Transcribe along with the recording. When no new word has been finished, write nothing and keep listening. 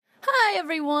Hi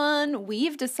everyone!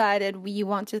 We've decided we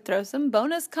want to throw some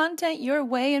bonus content your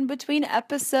way in between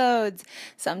episodes.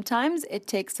 Sometimes it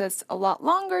takes us a lot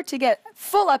longer to get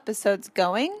full episodes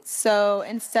going, so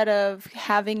instead of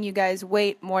having you guys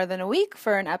wait more than a week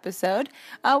for an episode,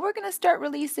 we're going to start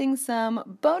releasing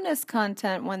some bonus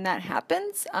content when that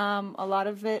happens. A lot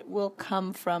of it will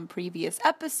come from previous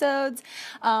episodes.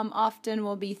 Often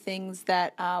will be things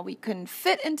that we couldn't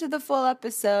fit into the full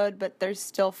episode, but there's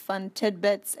still fun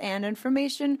tidbits and information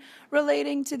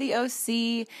relating to the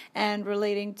OC and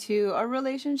relating to our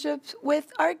relationships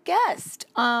with our guest.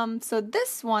 So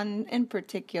this one in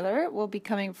particular will be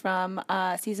coming from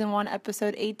Season 1,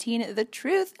 Episode 18, The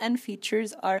Truth, and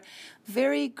features our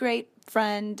very great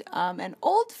friend and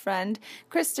old friend,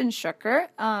 Kristin Schukar,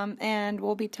 and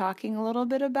we'll be talking a little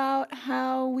bit about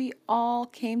how we all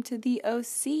came to the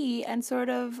OC and sort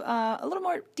of a little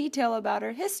more detail about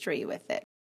our history with it.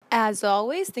 As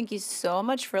always, thank you so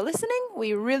much for listening.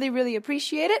 We really, really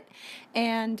appreciate it.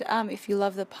 And if you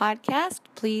love the podcast,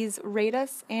 please rate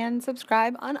us and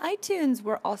subscribe on iTunes.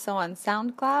 We're also on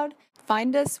SoundCloud.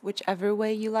 Find us whichever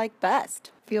way you like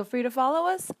best. Feel free to follow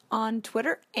us on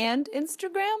Twitter and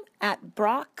Instagram at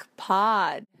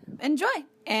BRO.C. Enjoy,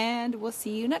 and we'll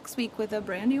see you next week with a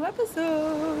brand new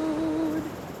episode.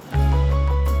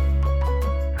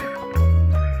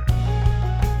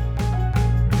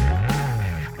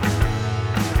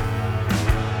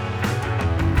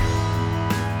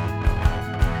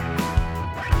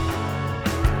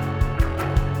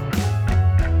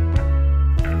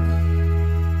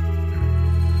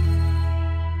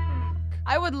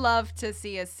 I would love to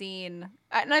see a scene,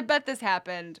 and I bet this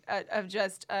happened, of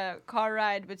just a car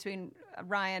ride between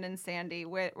Ryan and Sandy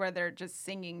where they're just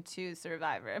singing to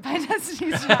Survivor by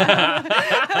Destiny's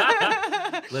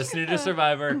Child. Listening to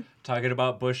Survivor, talking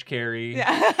about Bush Carey.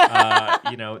 Yeah.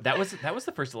 That was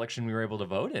the first election we were able to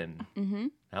vote in. Mm-hmm.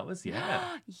 That was,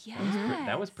 yeah. Yes.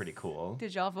 That was pretty cool.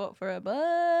 Did y'all vote for a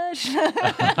Bush?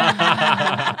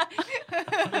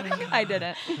 I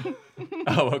didn't.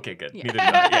 Oh, okay, good. Yeah. Neither did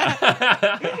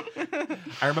I. Yeah.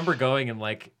 I remember going and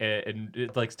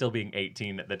still being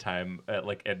 18 at the time,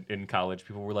 in college.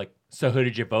 People were like, "So who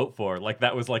did you vote for?" Like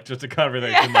that was like just a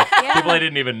conversation. Yeah. People I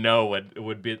didn't even know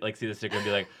would be like see the sticker and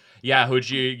be like, "Yeah, who'd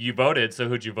you voted? So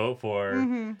who'd you vote for?"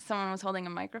 Mm-hmm. Someone was holding a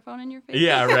microphone in your face.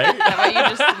 Yeah, right. Is that what you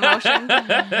just motioned?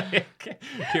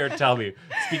 Here, tell me.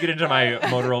 Speak it into my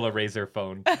Motorola Razr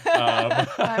phone.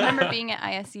 I remember being at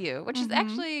ISU, which is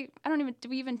actually did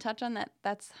we even touch on that?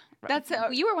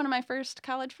 You were one of my first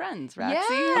college friends, Roxy.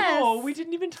 Yes. Oh, we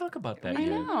didn't even talk about that I yet.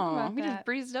 know. We just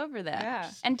breezed over that. Yeah.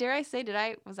 And dare I say,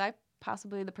 was I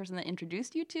possibly the person that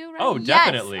introduced you to? Right? Oh,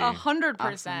 definitely. Yes, 100%.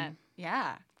 Awesome.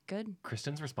 Yeah. Good.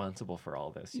 Kristin's responsible for all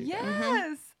this.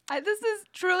 Yes. This is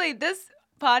truly, this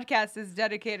podcast is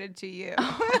dedicated to you.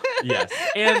 Yes.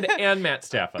 And Matt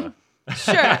Staffa.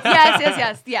 Sure.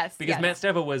 Yes. Because Matt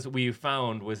Staffa was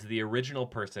the original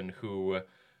person who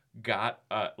got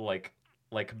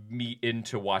me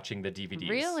into watching the DVDs.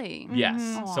 Really? Yes.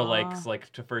 Mm-hmm. So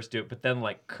to first do it, but then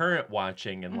current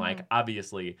watching and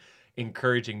obviously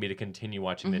encouraging me to continue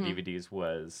watching the DVDs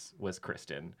was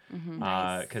Kristin.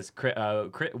 Because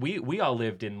we all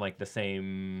lived in the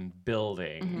same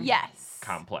building. Yes.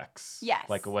 Complex. Yes.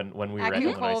 When we were at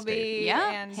Illinois State.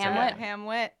 And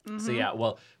Hamlet. Mm-hmm. So yeah,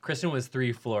 well, Kristin was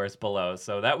 3 floors below,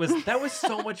 so that was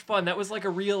so much fun. That was a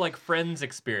real friends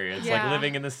experience,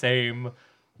 living in the same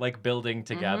building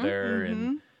together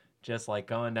and just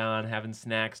going down, having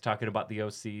snacks, talking about the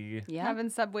OC. Yeah. Having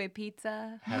Subway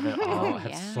pizza. Had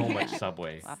so much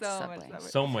Subway.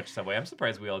 So much Subway. I'm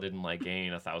surprised we all didn't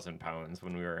gain 1,000 pounds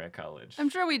when we were at college. I'm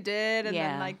sure we did, and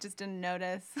then just didn't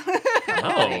notice.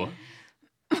 No.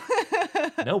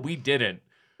 No, we didn't.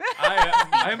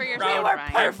 I'm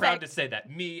proud to say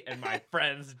that me and my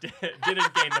friends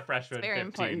didn't gain the freshman 15. Very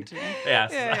important to me.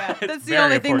 Yes. Yeah. That's the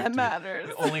only thing that matters.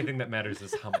 The only thing that matters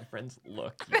is how my friends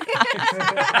look.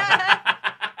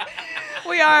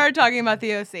 We are talking about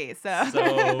the OC, so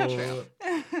true.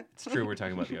 It's true we're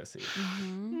talking about the OC.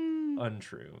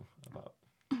 Untrue about.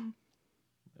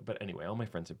 But anyway, all my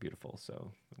friends are beautiful,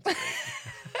 so it's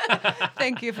great.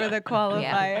 Thank you for the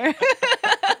qualifier.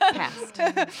 Passed.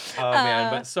 Oh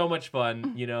man, but so much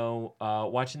fun,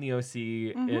 watching the OC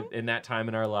in that time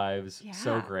in our lives. Yeah.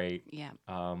 So great. Yeah.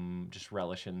 Just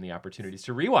relishing the opportunities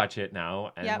to rewatch it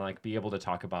now and be able to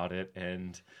talk about it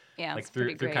and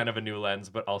through kind of a new lens,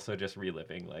 but also just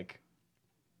reliving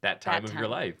that time of your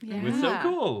life. Yeah. It was so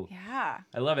cool. Yeah.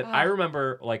 I love it. I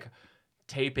remember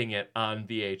taping it on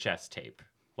VHS tape.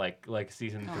 Like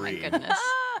season 3. Oh my goodness.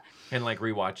 and like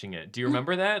rewatching it. Do you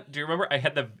remember that? Do you remember I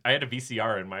had a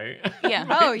VCR in my yeah.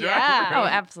 Oh yeah. Oh,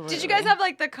 absolutely. Did you guys have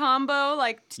like the combo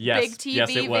like Yes. big TV, Yes,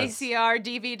 it was. VCR,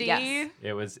 DVD? Yes.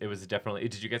 It was definitely.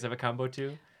 Did you guys have a combo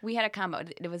too? We had a combo.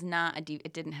 It was not a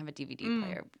it didn't have a DVD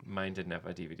player. Mine didn't have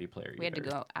a DVD player. We had to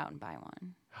go out and buy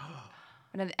one.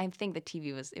 But I think the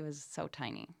TV was so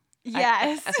tiny.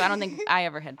 Yes. So I don't think I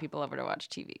ever had people over to watch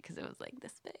TV because it was like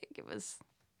this big. It was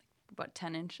about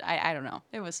 10-inch. I don't know.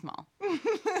 It was small.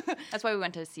 That's why we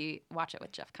went to watch it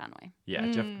with Jeff Conway.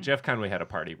 Yeah, Jeff Conway had a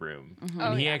party room,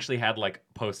 and he actually had like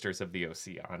posters of the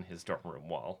OC on his dorm room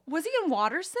wall. Was he in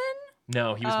Waterson?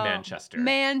 No, he was Manchester.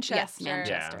 Manchester. Yes,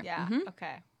 Manchester. Yeah.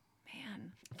 Okay.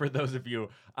 Man. For those of you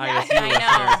ISU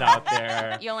listeners out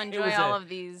there, you'll enjoy all of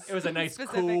these. It was a nice,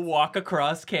 cool walk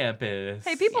across campus.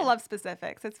 Hey, people love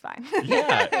specifics. It's fine.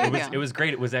 Yeah, it was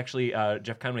great. It was actually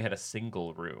Jeff Conway had a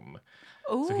single room.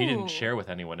 Ooh. So he didn't share with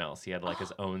anyone else. He had like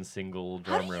his own single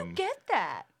dorm room. How do you get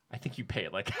that? I think you pay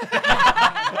like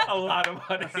a lot of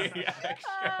money extra.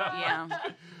 Yeah,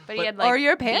 but he had like or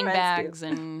your bean parents bags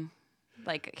and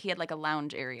like he had like a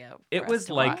lounge area. It was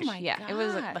like it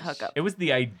was like the hookup. It was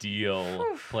the ideal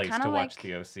place to watch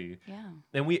the OC. Yeah,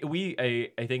 and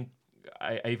I think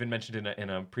I even mentioned in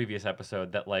a previous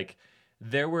episode that like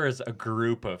there was a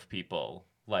group of people.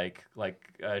 Like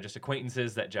just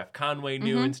acquaintances that Jeff Conway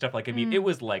knew and stuff. Like, I mean, it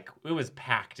was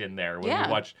packed in there when we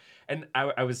watched. And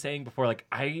I was saying before, like,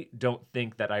 I don't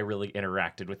think that I really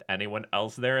interacted with anyone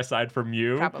else there aside from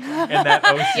you. Probably. And that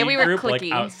OC we were group,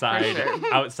 cliquey,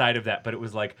 like outside of that. But it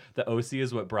was like the OC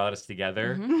is what brought us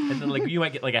together. And then like you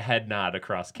might get like a head nod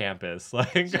across campus,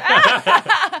 like.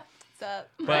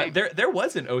 But there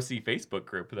was an OC Facebook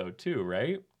group though too,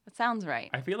 right? That sounds right.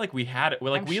 I feel like we had it.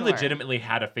 We legitimately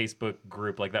had a Facebook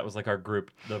group. Like that was like our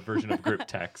group, the version of group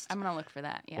text. I'm gonna look for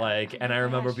that. Yeah. Like, and I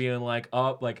remember being like,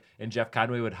 oh, like, and Jeff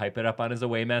Conway would hype it up on his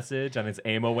away message, on his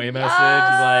AIM away message,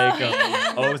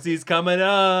 like, OC's coming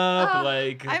up.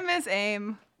 Like, I miss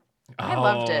AIM. I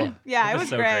loved it. Yeah, it was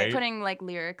so great. Putting like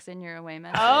lyrics in your away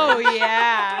message. Oh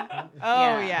yeah.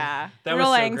 Oh yeah. That Real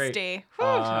was so angsty. great.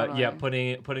 Totally. Yeah,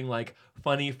 putting like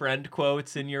funny friend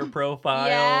quotes in your profile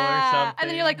or something. And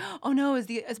then you're like, oh no,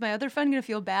 is my other friend gonna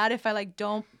feel bad if I like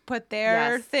don't put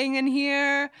their thing in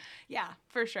here? Yeah,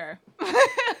 for sure.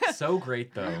 So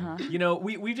great though. You know,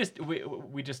 we just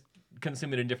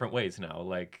consume it in different ways now.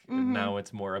 Like now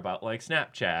it's more about like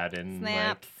Snapchat and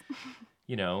Snaps. like,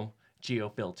 you know,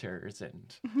 geofilters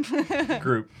and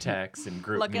group texts and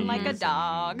group looking like a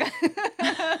dog.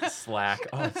 Slack.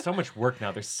 Oh, it's so much work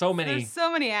now. There's so many. There's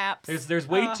so many apps. There's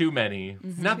way too many.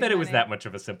 Not that it was that much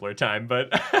of a simpler time, but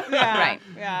right.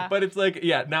 Yeah. But it's like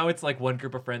now it's like one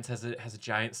group of friends has a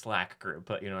giant Slack group.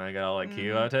 But you know, I got all like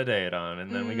Q to date on,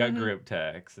 and then we got group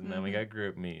texts, and then we got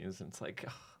group me's, and it's like.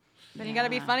 Then you got to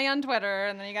be funny on Twitter,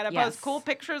 and then you got to post cool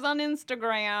pictures on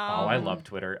Instagram. Oh, I love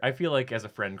Twitter. I feel like as a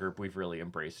friend group, we've really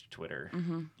embraced Twitter.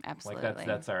 Absolutely. Like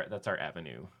that's our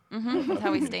avenue. That's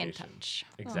how we stay in touch.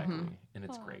 Exactly, and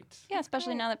it's great. Yeah,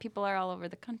 especially now that people are all over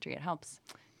the country, it helps.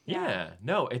 Yeah,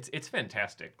 no, it's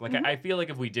fantastic. Like I feel like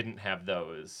if we didn't have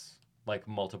those like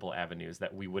multiple avenues,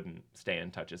 that we wouldn't stay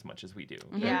in touch as much as we do,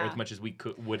 or as much as we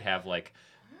would have like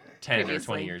 10 or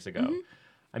 20 years ago.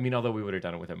 I mean, although we would have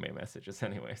done it with MA messages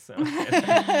anyway, so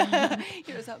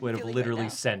would have literally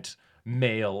sent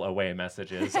mail away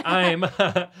messages. I'm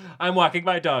walking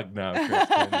my dog now,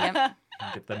 Kristin.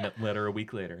 Get the letter a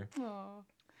week later. Aww.